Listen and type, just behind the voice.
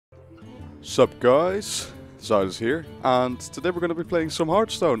Sup guys, Zylus here, and today we're going to be playing some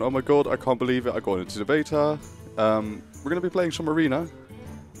Hearthstone. Oh my god, I can't believe it, I got into the beta. We're going to be playing some Arena,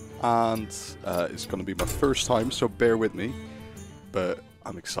 and it's going to be my first time, so bear with me. But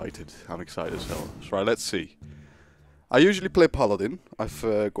I'm excited as hell. So right, let's see. I usually play Paladin. I've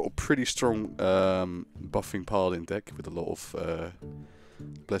got a pretty strong buffing Paladin deck with a lot of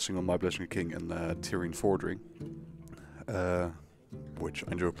Blessing on my Blessing King and Tyrian Fordring, which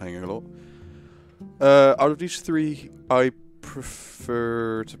I enjoy playing a lot. Out of these three, I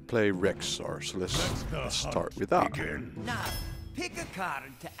prefer to play Rexar, so let's start with that. Now, pick a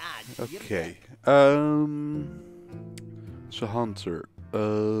card to add to Okay, so Hunter.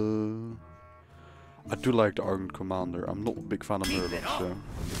 I do like the Argon Commander. I'm not a big fan of Merlin, so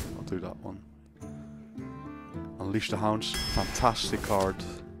I'll do that one. Unleash the Hounds, fantastic card.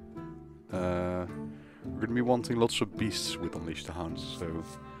 We're gonna be wanting lots of beasts with Unleash the Hounds, so.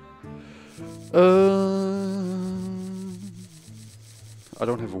 I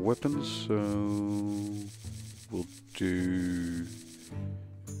don't have a weapon, so we'll do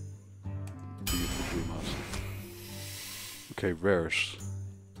Beautiful Brewmaster. Okay, rares.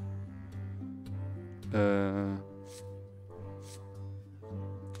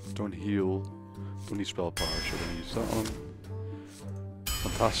 Don't heal. Don't need spell power, so I'm gonna use that one.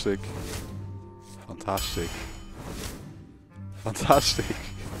 Fantastic. Fantastic. Fantastic.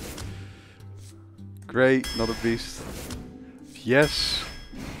 Great, another beast. Yes.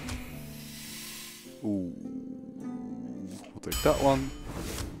 Ooh. We'll take that one.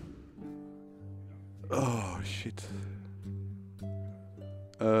 Oh shit.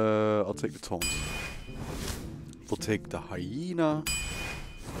 I'll take the taunt. We'll take the hyena.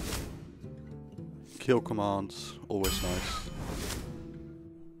 Kill commands, always nice.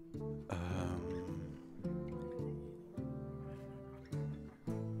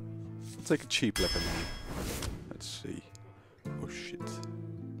 I'll take a cheap leopard now. Let's see. Oh shit.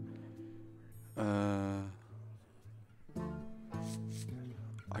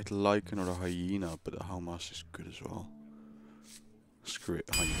 I'd like another hyena, but the Haumas is good as well. Screw it,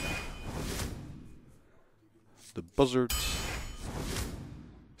 hyena. The buzzard.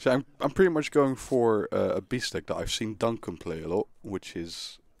 So I'm pretty much going for a beast deck that I've seen Duncan play a lot, which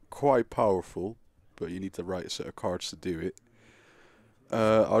is quite powerful, but you need the right set of cards to do it.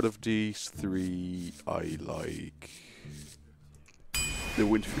 Out of these three, I like the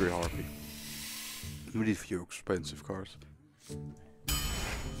Wind Fury Harpy. Really few expensive cards.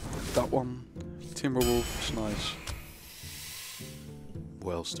 That one, Timberwolf, is nice.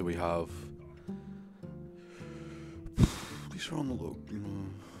 What else do we have? These are on the low.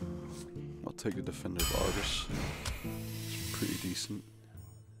 I'll take the Defender of Argus. It's pretty decent.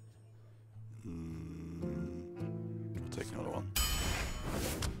 I'll take another one.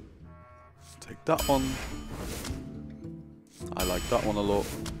 Take that one. I like that one a lot.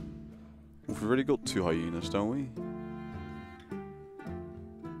 We've already got two hyenas, don't we?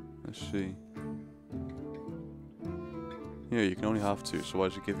 Let's see. Yeah, you can only have two, so why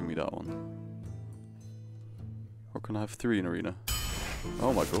is it giving me that one? Or can I have three in Arena?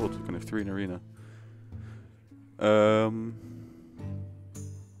 Oh my god, I can have three in Arena.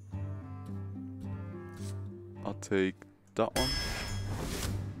 I'll take that one.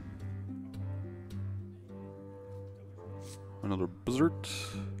 Another buzzard.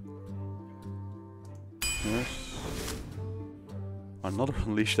 Yes. Another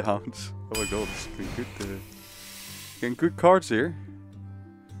Unleash the Hounds. Oh my god, it's been good. Getting good cards here.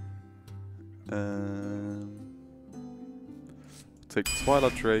 Take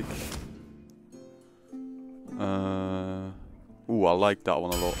Twilight Drake. Ooh, I like that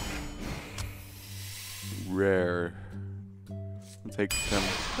one a lot. Rare. I'll take them.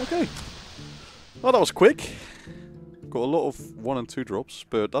 Okay. Well, that was quick. Got a lot of 1 and 2 drops,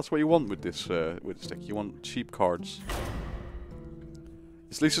 but that's what you want with this deck. You want cheap cards.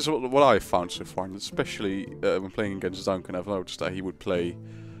 At least it's what I've found so far, and especially when playing against Duncan, I've noticed that he would play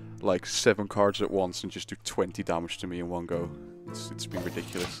like 7 cards at once and just do 20 damage to me in one go. It's been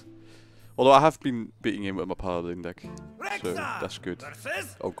ridiculous. Although I have been beating him with my Paladin deck, so that's good.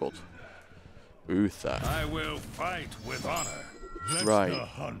 Oh god. Uther. I will fight with honor. Let right. the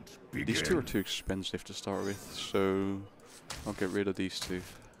hunt begin. These two are too expensive to start with, so I'll get rid of these two.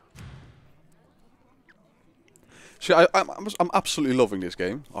 See, I'm absolutely loving this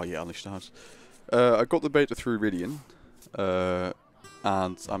game. Oh yeah, Unleash the Hounds. I got the beta through Iridian,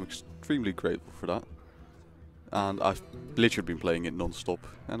 and I'm extremely grateful for that. And I've literally been playing it non-stop,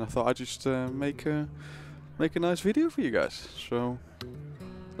 and I thought I'd just make a nice video for you guys. So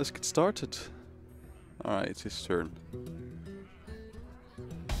let's get started. Alright, it's his turn.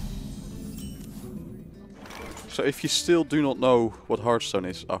 So if you still do not know what Hearthstone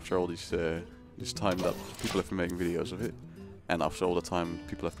is after all this time that people have been making videos of it, and after all the time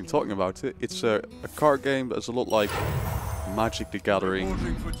people have been talking about it, it's a card game that's a lot like Magic the Gathering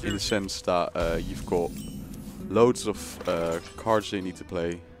in the sense that you've got loads of cards that you need to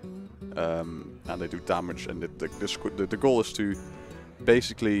play, and they do damage, and the goal is to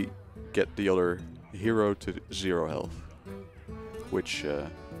basically get the other hero to 0 health, which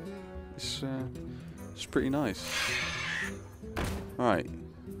is pretty nice. Alright,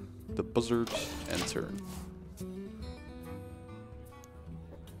 the buzzard and turn.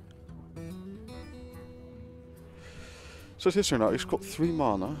 So it's his turn now. He's got 3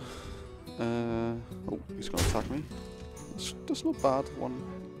 mana. Oh, he's gonna attack me. That's not bad.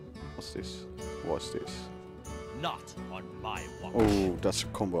 What's this? What's this? Not on my watch. Oh, that's a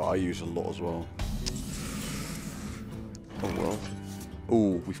combo I use a lot as well. Oh well.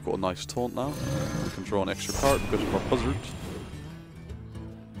 Oh, we've got a nice taunt now. We can draw an extra card because of our buzzard.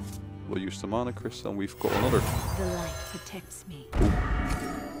 We'll use the mana crystal and we've got another. The light protects me. Ooh.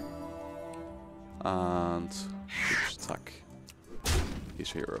 And just attack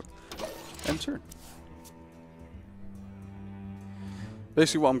his hero. End turn.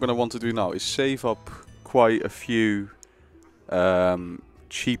 Basically what I'm going to want to do now is save up quite a few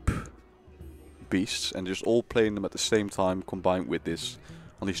cheap beasts and just all playing them at the same time combined with this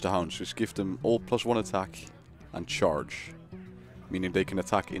Unleash the Hounds. Just give them all +1 attack and charge. Meaning they can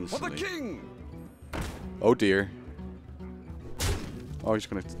attack instantly. For the king! Oh dear. Oh, he's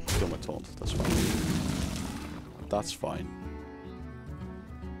going to kill my taunt. That's fine. That's fine.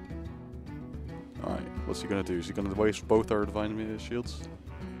 Alright, what's he going to do? Is he going to waste both our Divine Shields?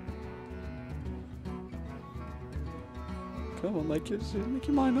 Come on, make your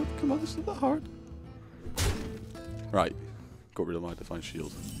mind up. Come on, it's not that hard. Right, got rid of my Divine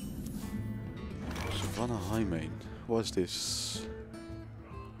Shield. Savannah Highmane. What is this?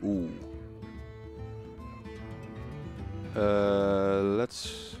 Ooh.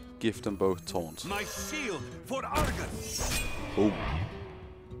 Let's give them both taunts. My shield for Argus! Oh.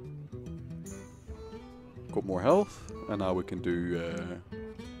 Got more health, and now we can do.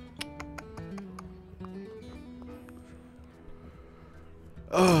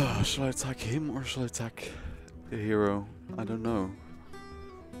 Shall I attack him or shall I attack the hero? I don't know.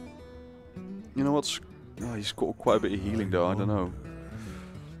 You know what's? Oh, he's got quite a bit of healing though. I don't know.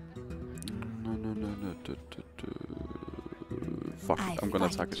 No. Fuck! I'm gonna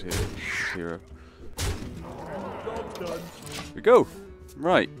attack his hero. Here we go.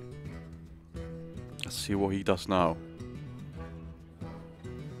 Right. Let's see what he does now.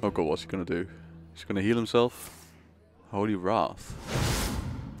 Oh god, what's he gonna do? He's gonna heal himself. Holy Wrath.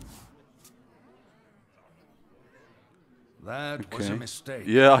 That was a mistake.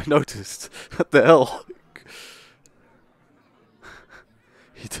 Yeah, I noticed. What the hell?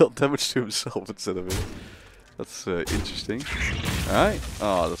 He dealt damage to himself instead of me. That's interesting. Alright.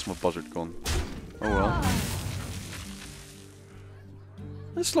 Ah, that's my buzzard gone. Oh well.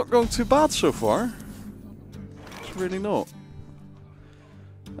 It's not going too bad so far. It's really not.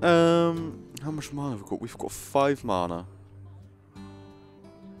 How much mana have we got? We've got 5 mana.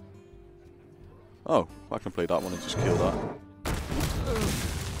 Oh, I can play that one and just kill that.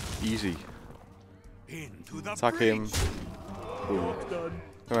 Easy. Attack him.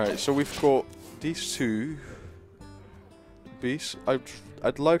 Alright, so we've got these 2 beasts.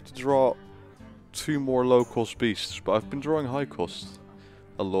 I'd like to draw 2 more low cost beasts, but I've been drawing high cost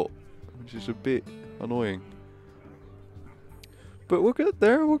a lot, which is a bit annoying. But we'll get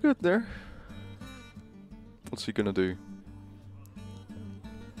there, we'll get there. What's he gonna do?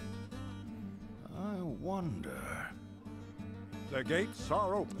 I wonder. The gates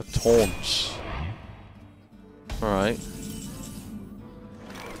are open. A taunt. Alright.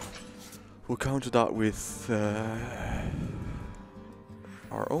 We'll counter that with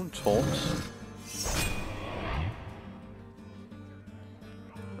our own taunts.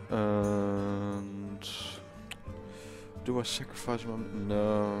 And do I sacrifice my...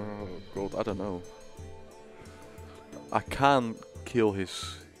 No, God, I don't know. I can kill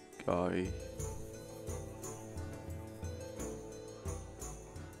his guy.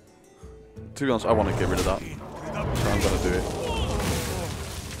 To be honest, I want to get rid of that. So I'm gonna do it.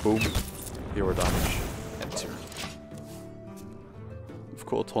 Boom. Hero damage. Enter. We've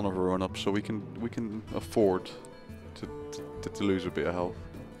got a ton of run up, so we can afford to lose a bit of health.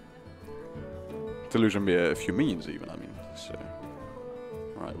 To lose a few minions even, I mean. So.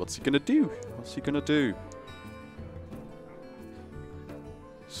 Alright, what's he gonna do? What's he gonna do?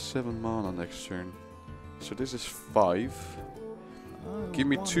 7 mana next turn. So this is 5. Give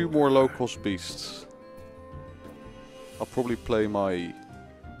me 2 more low cost beasts. I'll probably play my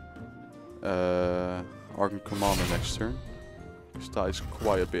Argon Commander next turn. Because that is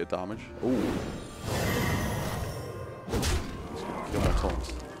quite a bit of damage. Ooh. He's gonna kill my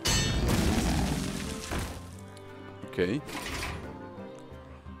taunt. Okay.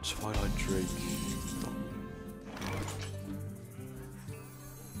 Twilight Drake.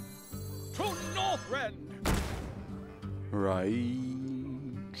 To Northrend! Right.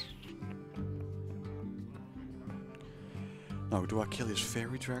 Now, do I kill his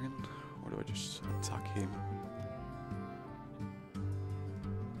fairy dragon? Or do I just attack him?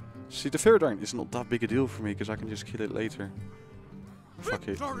 See, the fairy dragon is not that big a deal for me because I can just kill it later. Fuck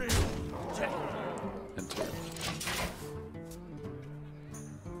it. Enter.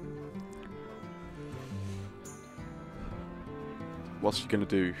 What's he gonna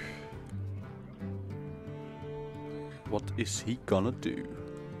do? What is he gonna do?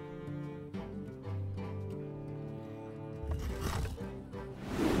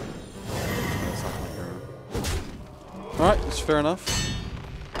 Alright, that's fair enough.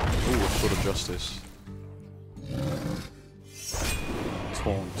 Ooh, Sword of Justice.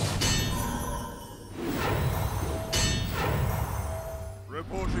 Taunt.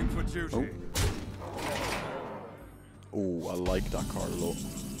 Reporting for duty. Oh, I like that card a lot.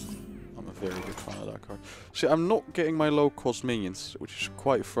 I'm a very big fan of that card. See, I'm not getting my low cost minions, which is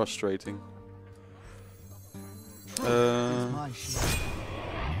quite frustrating.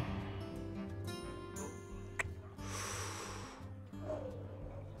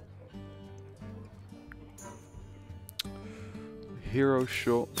 Hero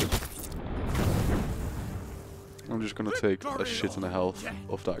shot. I'm just gonna take a shit ton of health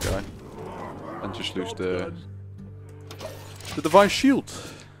off that guy and just lose the Divine Shield,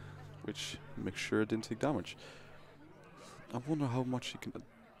 which makes sure it didn't take damage. I wonder how much he can.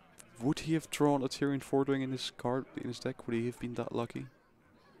 Would he have drawn a Tyrian Fordring in his deck? Would he have been that lucky?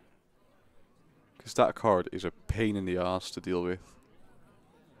 Because that card is a pain in the ass to deal with.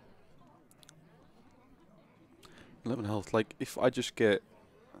 11 health. Like, if I just get...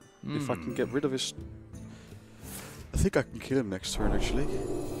 If I can get rid of his... I think I can kill him next turn, actually.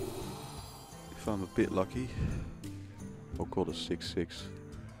 If I'm a bit lucky. I'll call it 6/6.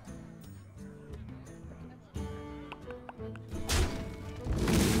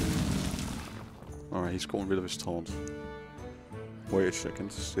 Alright, he's gotten rid of his taunt. Wait a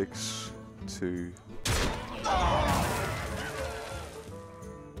second. 6, 2...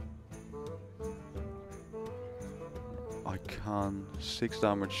 I can 6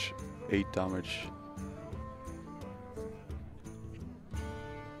 damage, 8 damage,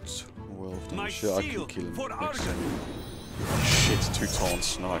 12 damage. Yeah, I can kill him next turn. Shit, 2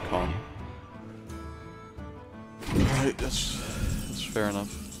 taunts. No, I can't. Right, that's fair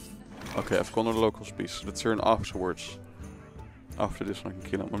enough. Okay, I've gone on the local piece. The turn afterwards. After this one, I can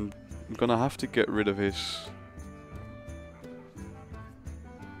kill him. I'm gonna have to get rid of his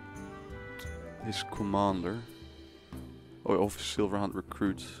commander. Oh, obviously Silverhand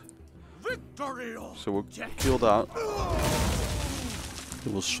recruit. So we'll kill that. He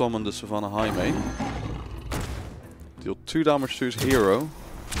will summon the Savannah Highmane. Deal 2 damage to his hero.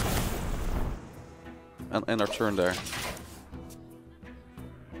 And end our turn there.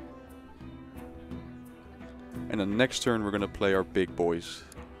 And the next turn we're gonna play our big boys.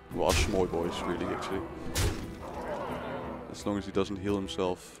 Well, our small boys, really, actually. As long as he doesn't heal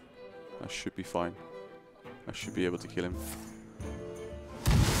himself, I should be fine. I should be able to kill him.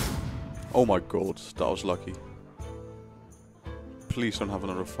 Oh my god, that was lucky. Please don't have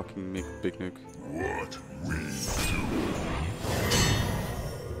another fucking big nuke. What we do.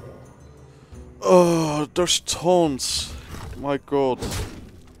 Oh, those taunts. My god.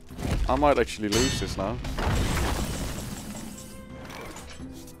 I might actually lose this now.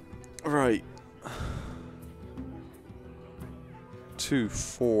 Right. 2,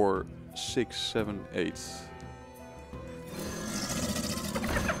 4, 6, 7, 8.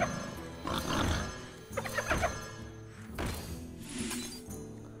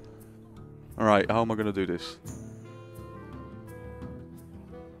 Alright, how am I gonna do this?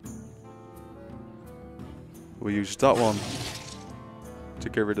 We'll use that one to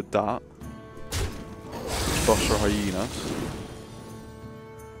get rid of that. Buffs our hyenas.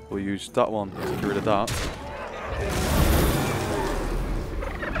 We'll use that one to get rid of that.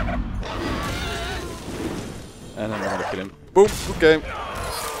 And then we're gonna kill him. Boom! Good game.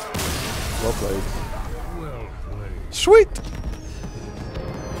 Well played. Well played. Sweet!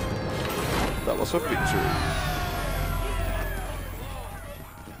 That was a victory.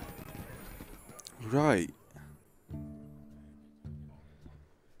 Right.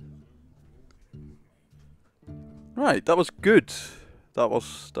 Right, that was good. That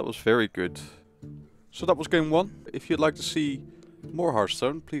was very good. So that was game 1. If you'd like to see more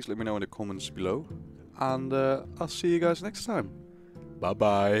Hearthstone, please let me know in the comments below. And I'll see you guys next time. Bye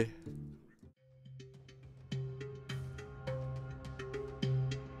bye.